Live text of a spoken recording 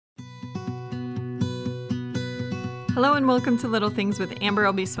Hello and welcome to Little Things with Amber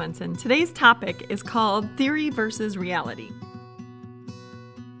Albee Swenson. Today's topic is called Theory versus Reality.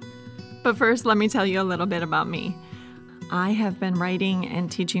 But first, let me tell you a little bit about me. I have been writing and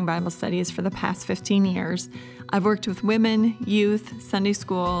teaching Bible studies for the past 15 years. I've worked with women, youth, Sunday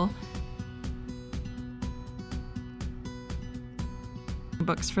school,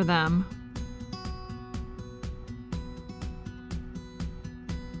 books for them.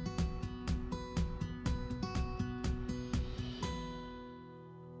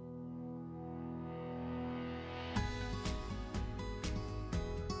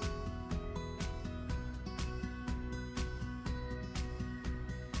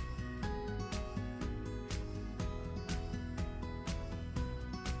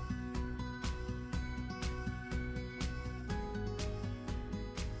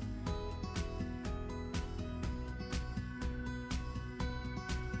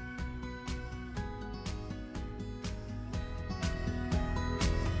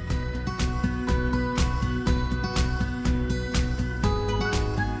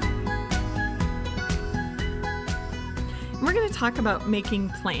 We're going to talk about making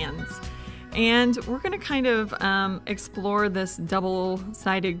plans, and we're going to kind of explore this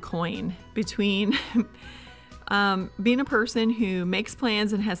double-sided coin between being a person who makes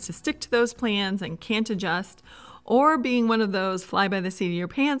plans and has to stick to those plans and can't adjust, or being one of those fly by the seat of your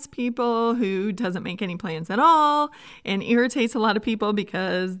pants people who doesn't make any plans at all and irritates a lot of people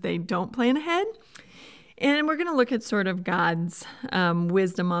because they don't plan ahead. And we're going to look at sort of God's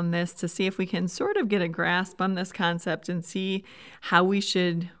wisdom on this to see if we can sort of get a grasp on this concept and see how we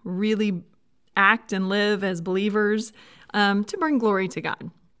should really act and live as believers to bring glory to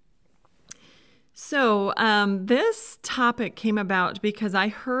God. So this topic came about because I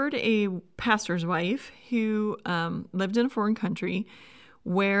heard a pastor's wife who lived in a foreign country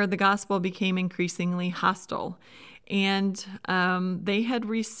where the gospel became increasingly hostile. And they had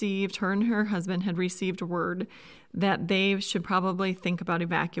received, her and her husband had received word that they should probably think about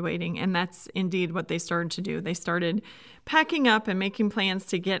evacuating. And that's indeed what they started to do. They started packing up and making plans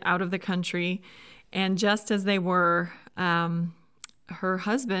to get out of the country. And just as they were, her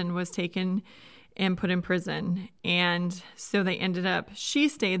husband was taken and put in prison. And so they ended up, she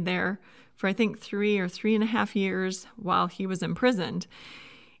stayed there for I think 3 or 3.5 years while he was imprisoned.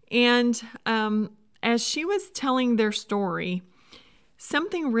 And as she was telling their story,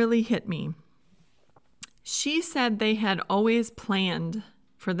 something really hit me. She said they had always planned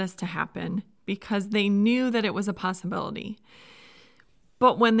for this to happen because they knew that it was a possibility.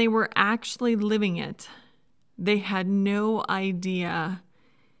 But when they were actually living it, they had no idea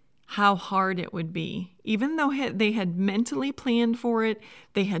how hard it would be. Even though they had mentally planned for it,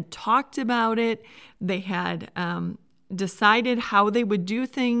 they had talked about it, they had decided how they would do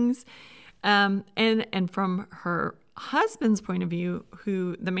things. And from her husband's point of view,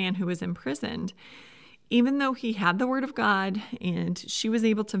 the man who was imprisoned, even though he had the word of God and she was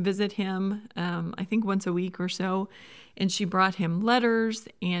able to visit him, I think once a week or so, and she brought him letters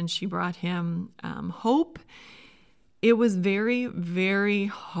and she brought him hope, it was very, very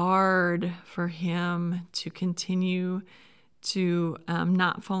hard for him to continue to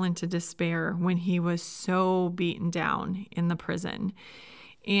not fall into despair when he was so beaten down in the prison.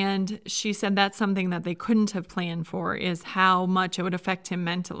 And she said that's something that they couldn't have planned for, is how much it would affect him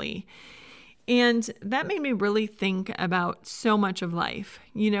mentally. And that made me really think about so much of life.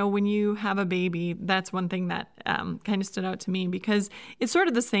 You know, when you have a baby, that's one thing that kind of stood out to me because it's sort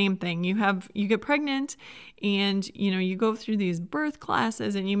of the same thing. You get pregnant and, you go through these birth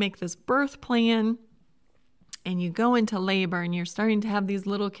classes and you make this birth plan. And you go into labor and you're starting to have these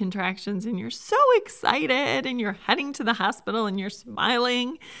little contractions and you're so excited and you're heading to the hospital and you're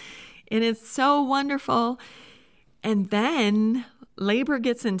smiling and it's so wonderful. And then labor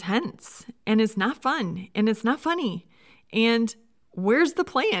gets intense and it's not fun and it's not funny. And where's the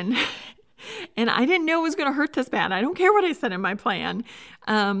plan? And I didn't know it was going to hurt this bad. I don't care what I said in my plan.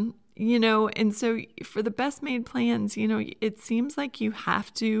 And so for the best made plans, it seems like you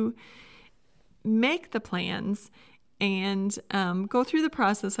have to make the plans and go through the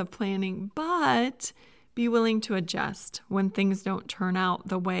process of planning, but be willing to adjust when things don't turn out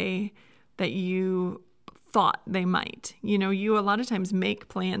the way that you thought they might. You a lot of times make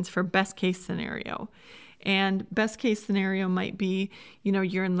plans for best case scenario. And best case scenario might be,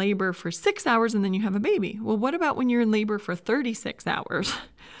 you're in labor for 6 hours and then you have a baby. Well, what about when you're in labor for 36 hours?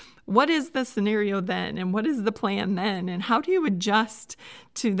 What is the scenario then? And what is the plan then? And how do you adjust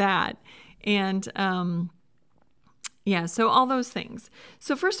to that? And so all those things.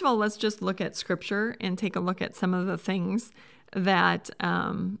 So first of all, let's just look at Scripture and take a look at some of the things that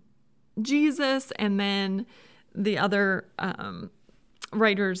Jesus and then the other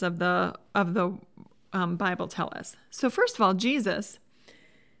writers of the Bible tell us. So first of all, Jesus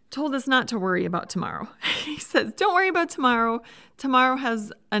told us not to worry about tomorrow. He says, don't worry about tomorrow. Tomorrow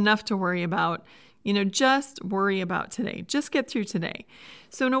has enough to worry about. Just worry about today. Just get through today.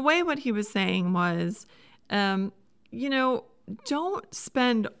 So in a way, what he was saying was, don't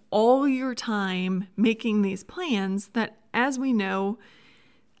spend all your time making these plans that, as we know,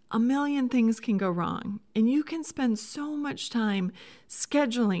 a million things can go wrong. And you can spend so much time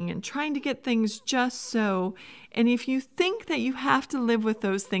scheduling and trying to get things just so. And if you think that you have to live with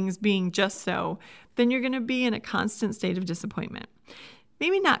those things being just so, then you're going to be in a constant state of disappointment.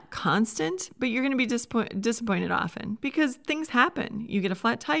 Maybe not constant, but you're going to be disappointed often because things happen. You get a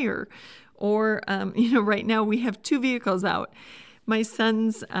flat tire, or, right now we have 2 vehicles out. My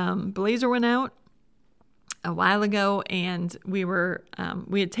son's Blazer went out a while ago, and we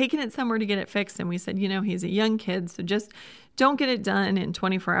had taken it somewhere to get it fixed, and we said, he's a young kid, so just don't get it done in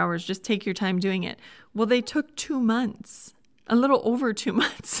 24 hours. Just take your time doing it. Well, they took 2 months, a little over 2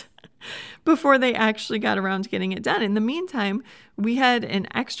 months, before they actually got around to getting it done. In the meantime, we had an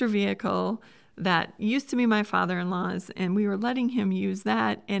extra vehicle that used to be my father-in-law's, and we were letting him use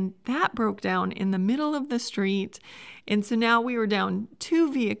that, and that broke down in the middle of the street. And so now we were down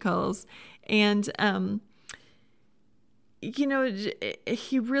 2 vehicles, and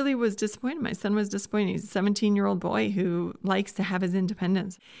he really was disappointed. My son was disappointed. He's a 17-year-old boy who likes to have his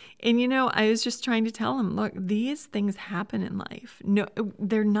independence. And, I was just trying to tell him, look, these things happen in life. No,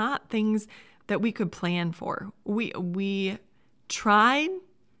 they're not things that we could plan for. We tried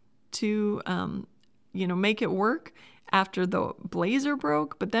to, make it work after the Blazer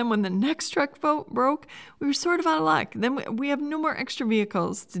broke. But then when the next truck broke, we were sort of out of luck. Then we have no more extra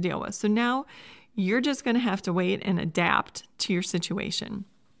vehicles to deal with. So now you're just going to have to wait and adapt to your situation.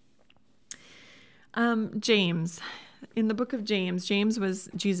 James, in the book of James was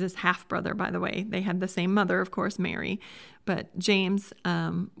Jesus' half-brother, by the way. They had the same mother, of course, Mary. But James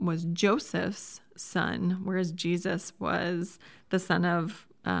was Joseph's son, whereas Jesus was the son of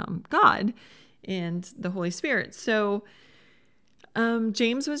God and the Holy Spirit. So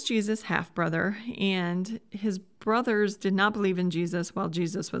James was Jesus' half-brother, and his brothers did not believe in Jesus while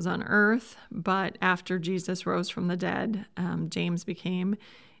Jesus was on earth. But after Jesus rose from the dead, James became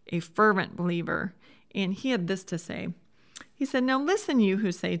a fervent believer. And he had this to say. He said, now listen, you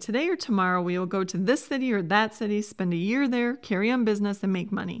who say, today or tomorrow we will go to this city or that city, spend a year there, carry on business, and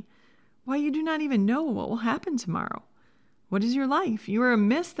make money. Why, you do not even know what will happen tomorrow. What is your life? You are a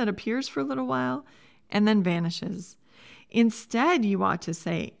mist that appears for a little while and then vanishes. Instead, you ought to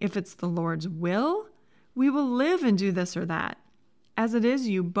say, if it's the Lord's will, we will live and do this or that. As it is,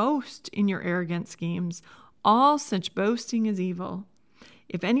 you boast in your arrogant schemes. All such boasting is evil.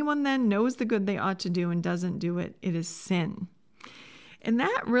 If anyone then knows the good they ought to do and doesn't do it, it is sin. And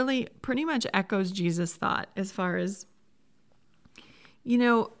that really pretty much echoes Jesus' thought as far as,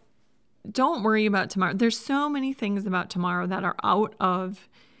 don't worry about tomorrow. There's so many things about tomorrow that are out of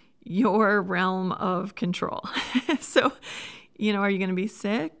your realm of control. So, are you going to be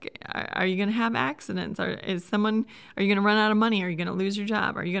sick? Are you going to have accidents? Are you going to run out of money? Are you going to lose your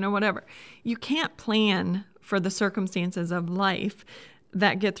job? Are you going to whatever? You can't plan for the circumstances of life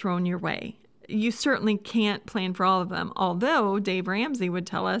that get thrown your way. You certainly can't plan for all of them. Although Dave Ramsey would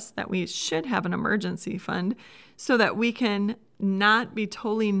tell us that we should have an emergency fund so that we can not be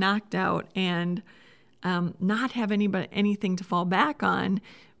totally knocked out and not have anything to fall back on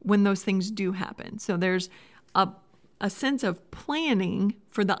when those things do happen. So there's a sense of planning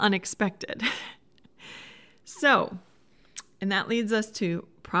for the unexpected. So, and that leads us to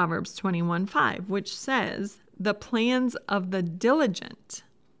Proverbs 21:5, which says, the plans of the diligent,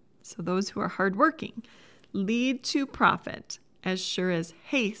 so those who are hardworking, lead to profit as sure as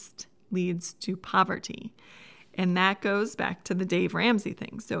haste leads to poverty. And that goes back to the Dave Ramsey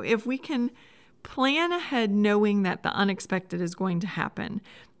thing. So if we can plan ahead knowing that the unexpected is going to happen,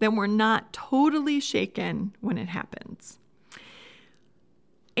 then we're not totally shaken when it happens.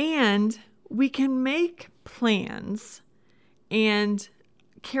 And we can make plans and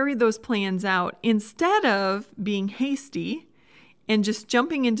carry those plans out instead of being hasty and just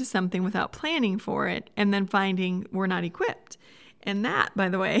jumping into something without planning for it and then finding we're not equipped. And that, by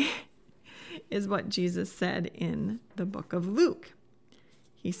the way, is what Jesus said in the book of Luke.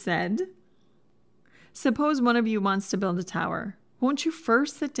 He said, suppose one of you wants to build a tower. Won't you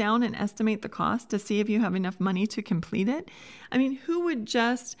first sit down and estimate the cost to see if you have enough money to complete it? I mean, who would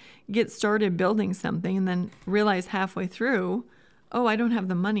just get started building something and then realize halfway through, oh, I don't have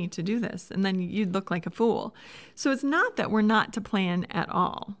the money to do this. And then you'd look like a fool. So it's not that we're not to plan at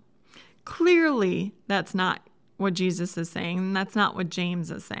all. Clearly, that's not what Jesus is saying, and that's not what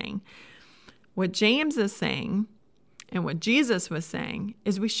James is saying. What James is saying and what Jesus was saying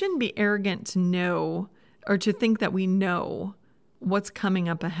is we shouldn't be arrogant to know or to think that we know what's coming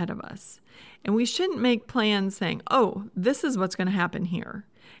up ahead of us. And we shouldn't make plans saying, oh, this is what's going to happen here.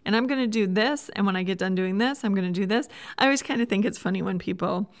 And I'm going to do this. And when I get done doing this, I'm going to do this. I always kind of think it's funny when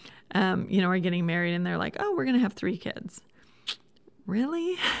people, are getting married and they're like, oh, we're going to have 3 kids.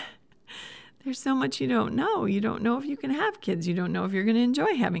 Really? There's so much you don't know. You don't know if you can have kids. You don't know if you're going to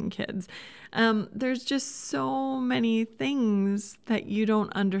enjoy having kids. There's just so many things that you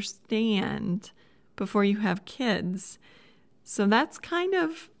don't understand before you have kids. So that's kind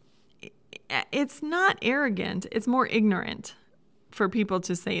of, it's not arrogant. It's more ignorant for people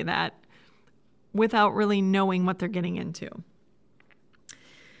to say that without really knowing what they're getting into.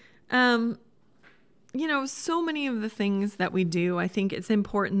 So many of the things that we do, I think it's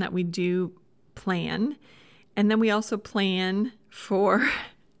important that we do plan. And then we also plan for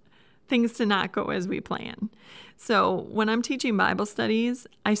things to not go as we plan. So when I'm teaching Bible studies,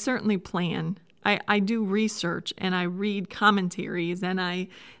 I certainly plan. I do research and I read commentaries and I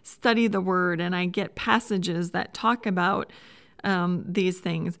study the Word and I get passages that talk about these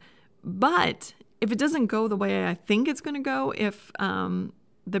things. But if it doesn't go the way I think it's going to go, if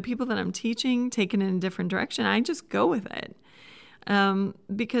the people that I'm teaching take it in a different direction, I just go with it.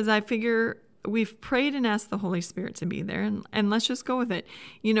 Because I figure we've prayed and asked the Holy Spirit to be there, and let's just go with it.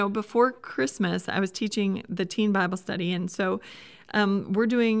 Before Christmas, I was teaching the teen Bible study, and so we're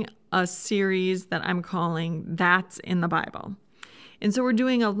doing a series that I'm calling That's in the Bible. And so we're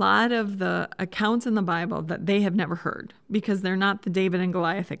doing a lot of the accounts in the Bible that they have never heard because they're not the David and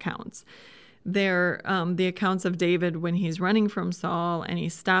Goliath accounts. They're the accounts of David when he's running from Saul and he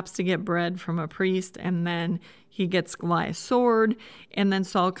stops to get bread from a priest, and then he gets Goliath's sword, and then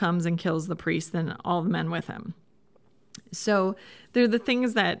Saul comes and kills the priest and all the men with him. So they're the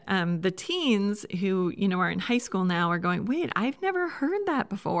things that the teens who, are in high school now are going, wait, I've never heard that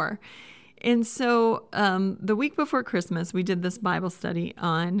before. And so the week before Christmas, we did this Bible study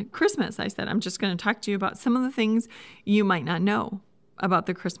on Christmas. I said, I'm just going to talk to you about some of the things you might not know about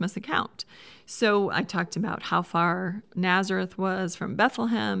the Christmas account. So I talked about how far Nazareth was from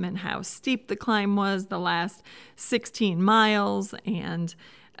Bethlehem and how steep the climb was the last 16 miles, and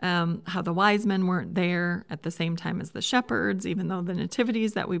how the wise men weren't there at the same time as the shepherds, even though the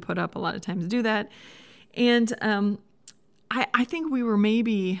nativities that we put up a lot of times do that. And I think we were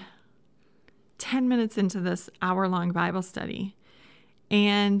maybe 10 minutes into this hour-long Bible study,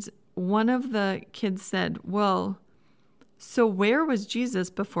 and one of the kids said, well, so where was Jesus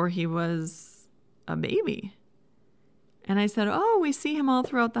before he was a baby? And I said, oh, we see him all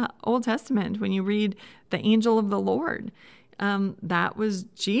throughout the Old Testament. When you read the angel of the Lord, that was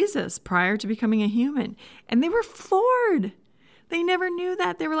Jesus prior to becoming a human. And they were floored. They never knew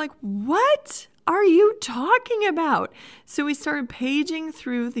that. They were like, what are you talking about? So we started paging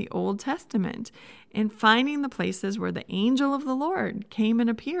through the Old Testament and finding the places where the angel of the Lord came and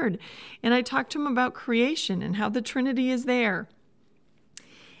appeared. And I talked to him about creation and how the Trinity is there.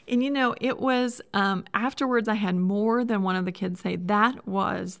 And it was afterwards I had more than one of the kids say, that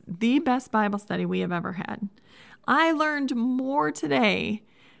was the best Bible study we have ever had. I learned more today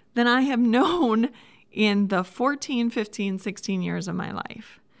than I have known in the 14, 15, 16 years of my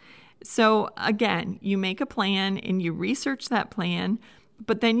life. So again, you make a plan and you research that plan,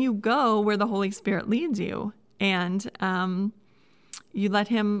 but then you go where the Holy Spirit leads you, and you let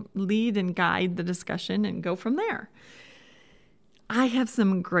him lead and guide the discussion and go from there. I have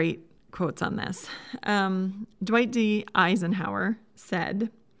some great quotes on this. Dwight D. Eisenhower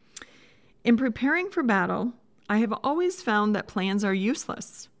said, in preparing for battle, I have always found that plans are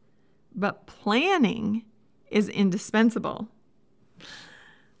useless, but planning is indispensable.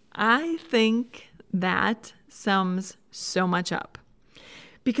 I think that sums so much up,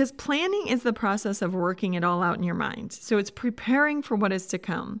 because planning is the process of working it all out in your mind. So it's preparing for what is to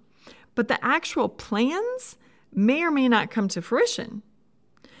come, but the actual plans may or may not come to fruition.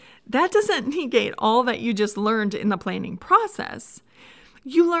 That doesn't negate all that you just learned in the planning process.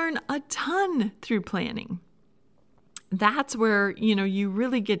 You learn a ton through planning. That's where, you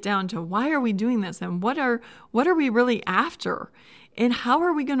really get down to why are we doing this, and what are we really after, and how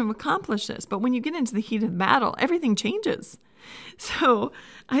are we going to accomplish this? But when you get into the heat of battle, everything changes. So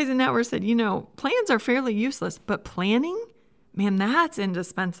Eisenhower said, plans are fairly useless, but planning, man, that's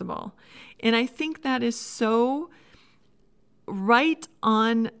indispensable. And I think that is so right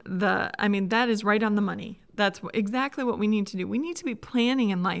on that is right on the money. That's exactly what we need to do. We need to be planning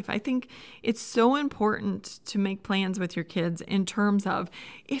in life. I think it's so important to make plans with your kids in terms of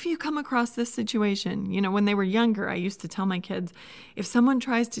if you come across this situation. When they were younger, I used to tell my kids, if someone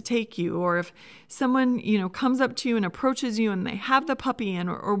tries to take you, or if someone, comes up to you and approaches you and they have the puppy in,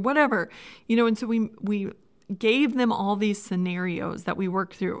 or whatever, and so we gave them all these scenarios that we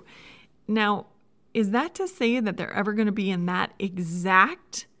work through. Now, is that to say that they're ever going to be in that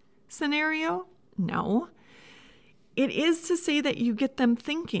exact scenario? No. It is to say that you get them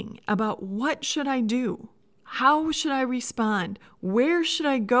thinking about, what should I do? How should I respond? Where should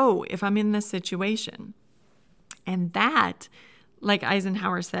I go if I'm in this situation? And that, like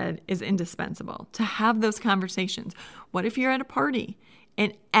Eisenhower said, is indispensable, to have those conversations. What if you're at a party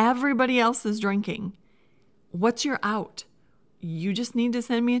and everybody else is drinking? What's your out? You just need to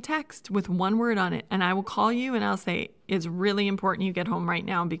send me a text with one word on it, and I will call you and I'll say, it's really important you get home right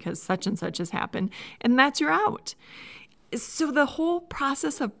now because such and such has happened, and that's your out. So the whole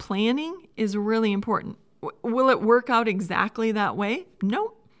process of planning is really important. Will it work out exactly that way?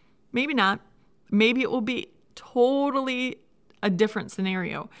 No, maybe not. Maybe it will be totally a different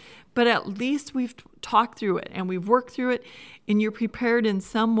scenario, but at least we've talked through it and we've worked through it, and you're prepared in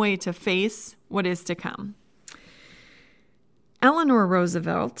some way to face what is to come. Eleanor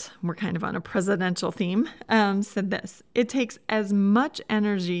Roosevelt, we're kind of on a presidential theme, said this: it takes as much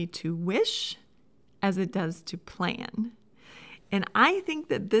energy to wish as it does to plan. And I think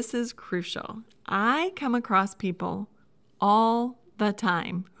that this is crucial. I come across people all the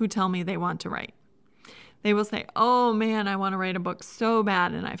time who tell me they want to write. They will say, oh man, I want to write a book so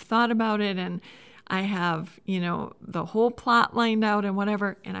bad, and I've thought about it, and I have, the whole plot lined out and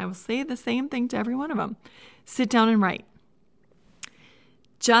whatever. And I will say the same thing to every one of them. Sit down and write.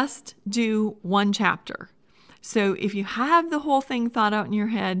 Just do one chapter. So if you have the whole thing thought out in your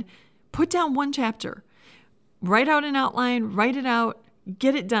head, put down one chapter. Write out an outline, write it out,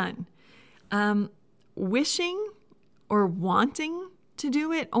 get it done. Wishing or wanting to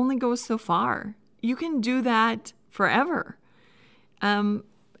do it only goes so far. You can do that forever.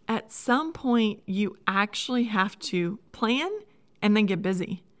 At some point, you actually have to plan and then get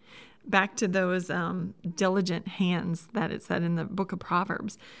busy. Back to those diligent hands that it said in the book of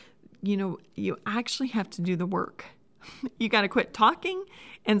Proverbs. You actually have to do the work. You got to quit talking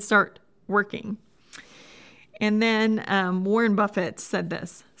and start working. And then Warren Buffett said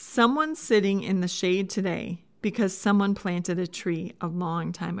this: someone's sitting in the shade today because someone planted a tree a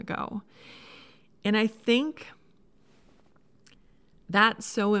long time ago. And I think that's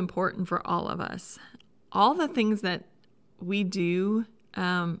so important for all of us. All the things that we do,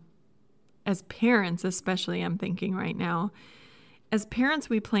 as parents especially, I'm thinking right now, as parents,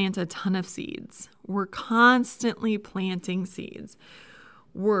 we plant a ton of seeds. We're constantly planting seeds.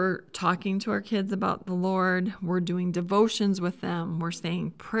 We're talking to our kids about the Lord. We're doing devotions with them. We're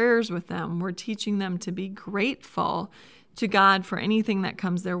saying prayers with them. We're teaching them to be grateful to God for anything that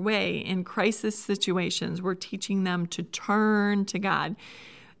comes their way. In crisis situations, we're teaching them to turn to God.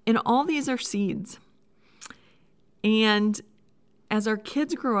 And all these are seeds. And as our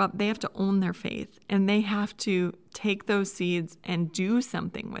kids grow up, they have to own their faith, and they have to take those seeds and do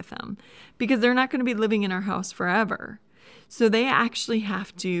something with them, because they're not going to be living in our house forever. So they actually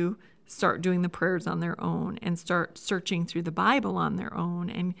have to start doing the prayers on their own and start searching through the Bible on their own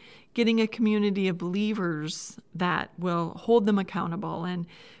and getting a community of believers that will hold them accountable and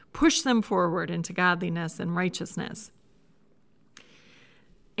push them forward into godliness and righteousness.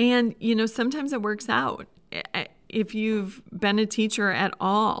 And, sometimes it works out. If you've been a teacher at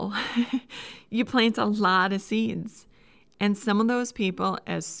all, you plant a lot of seeds. And some of those people,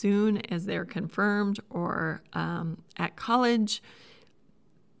 as soon as they're confirmed or at college,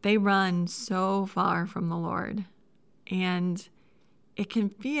 they run so far from the Lord. And it can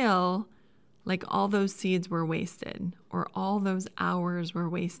feel like all those seeds were wasted or all those hours were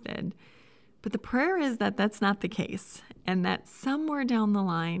wasted. But the prayer is that that's not the case, and that somewhere down the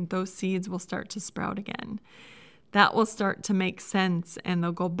line, those seeds will start to sprout again. That will start to make sense, and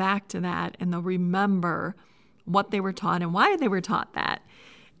they'll go back to that, and they'll remember what they were taught and why they were taught that.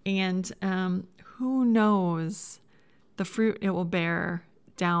 And who knows the fruit it will bear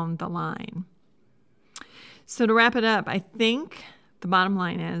down the line. So to wrap it up, I think the bottom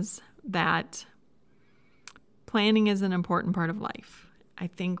line is that planning is an important part of life. I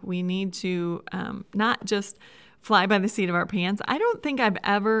think we need to not just fly by the seat of our pants. I don't think I've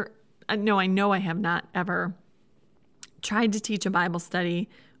ever, no, I know I have not ever tried to teach a Bible study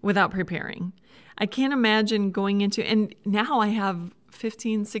without preparing. I can't imagine going into, and now I have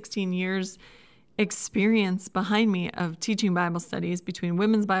 15, 16 years experience behind me of teaching Bible studies, between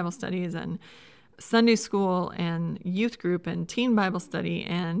women's Bible studies and Sunday school and youth group and teen Bible study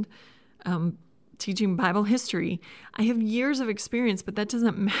and teaching Bible history. I have years of experience, but that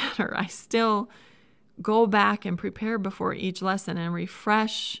doesn't matter. I still go back and prepare before each lesson and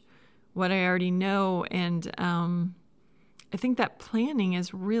refresh what I already know. And I think that planning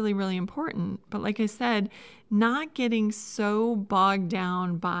is really, really important. But like I said, not getting so bogged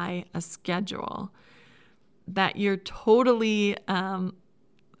down by a schedule that you're totally,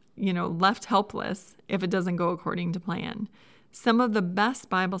 left helpless if it doesn't go according to plan. Some of the best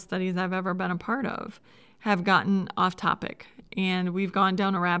Bible studies I've ever been a part of have gotten off topic, and we've gone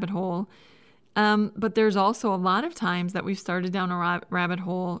down a rabbit hole. But there's also a lot of times that we've started down a rabbit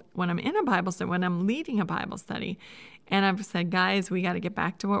hole when I'm in a Bible study, when I'm leading a Bible study. And I've said, guys, we got to get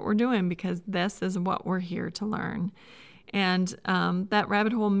back to what we're doing because this is what we're here to learn. And that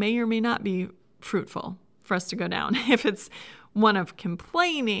rabbit hole may or may not be fruitful for us to go down. If it's one of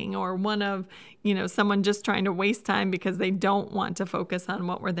complaining or one of, someone just trying to waste time because they don't want to focus on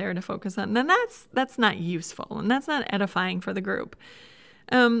what we're there to focus on, then that's not useful and that's not edifying for the group.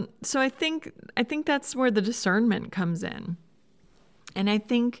 So I think that's where the discernment comes in. And I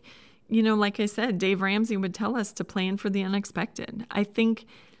think, like I said, Dave Ramsey would tell us to plan for the unexpected. I think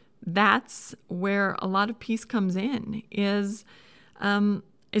that's where a lot of peace comes in, is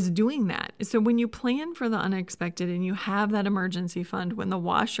doing that. So when you plan for the unexpected and you have that emergency fund when the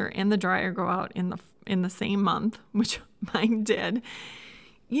washer and the dryer go out in the same month, which mine did,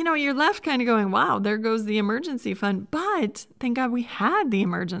 you're left kind of going, wow, there goes the emergency fund. But thank God we had the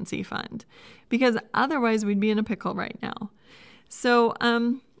emergency fund, because otherwise we'd be in a pickle right now. So,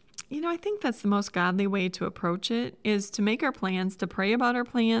 I think that's the most godly way to approach it, is to make our plans, to pray about our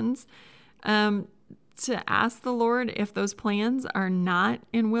plans, to ask the Lord if those plans are not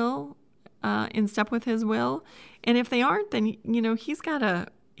in step with His will. And if they aren't, then, He's got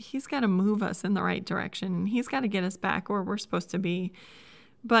to move us in the right direction. He's got to get us back where we're supposed to be.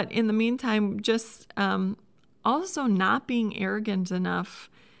 But in the meantime, just also not being arrogant enough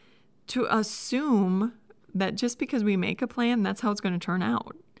to assume that just because we make a plan, that's how it's going to turn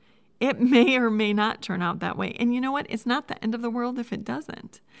out. It may or may not turn out that way. And you know what? It's not the end of the world if it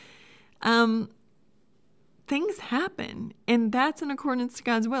doesn't. Things happen, and that's in accordance to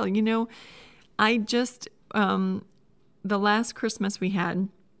God's will. I just, the last Christmas we had,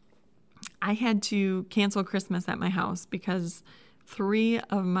 I had to cancel Christmas at my house because 3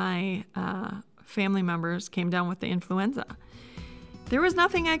 of my family members came down with the influenza. There was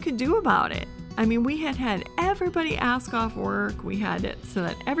nothing I could do about it. I mean, we had everybody ask off work. We had it so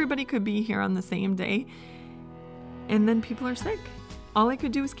that everybody could be here on the same day. And then people are sick. All I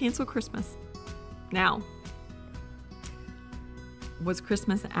could do was cancel Christmas. Now, was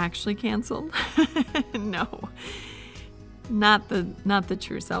Christmas actually canceled? No. Not the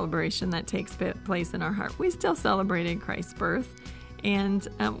true celebration that takes place in our heart. We still celebrated Christ's birth. And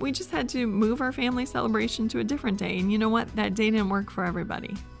we just had to move our family celebration to a different day. And you know what? That day didn't work for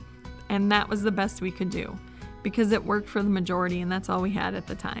everybody. And that was the best we could do because it worked for the majority, and that's all we had at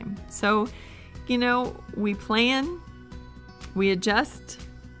the time. So, we plan, we adjust,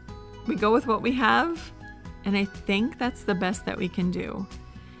 we go with what we have, and I think that's the best that we can do.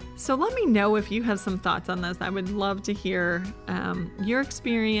 So let me know if you have some thoughts on this. I would love to hear your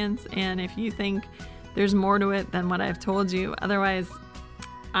experience, and if you think there's more to it than what I've told you. Otherwise,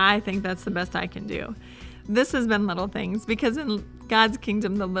 I think that's the best I can do. This has been Little Things, because in God's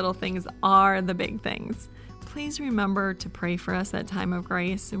kingdom, the little things are the big things. Please remember to pray for us at time of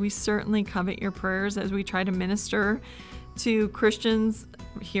grace. We certainly covet your prayers as we try to minister to Christians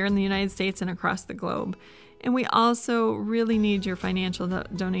here in the United States and across the globe. And we also really need your financial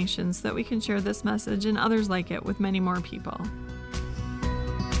donations so that we can share this message and others like it with many more people.